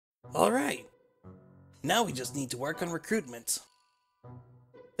Alright. Now we just need to work on recruitment.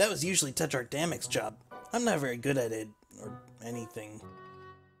 That was usually Tetrarchdamic's job. I'm not very good at it, or anything.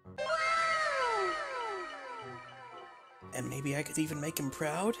 And maybe I could even make him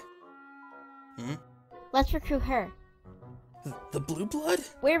proud? Let's recruit her. The Blue Blood?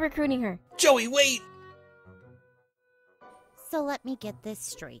 We're recruiting her. Joey, wait! So let me get this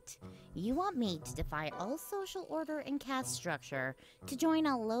straight. You want me to defy all social order and caste structure to join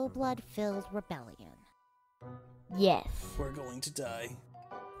a low-blood-filled rebellion? Yes. We're going to die.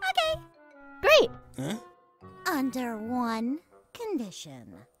 Okay. Great! Huh? Under one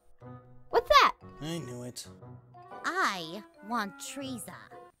condition. What's that? I knew it. I want Teresa.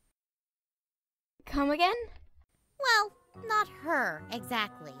 Come again? Well, not her,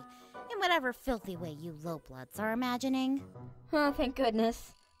 exactly. In whatever filthy way you lowbloods are imagining. Oh, thank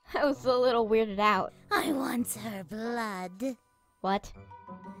goodness. I was a little weirded out. I want her blood. What?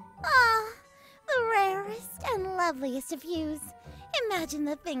 Ah, the rarest and loveliest of views. Imagine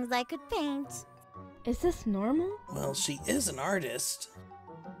the things I could paint. Is this normal? Well, she is an artist.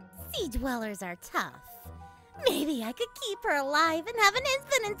 Sea dwellers are tough. Maybe I could keep her alive and have an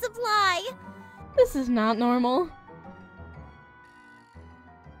infinite supply. This is not normal.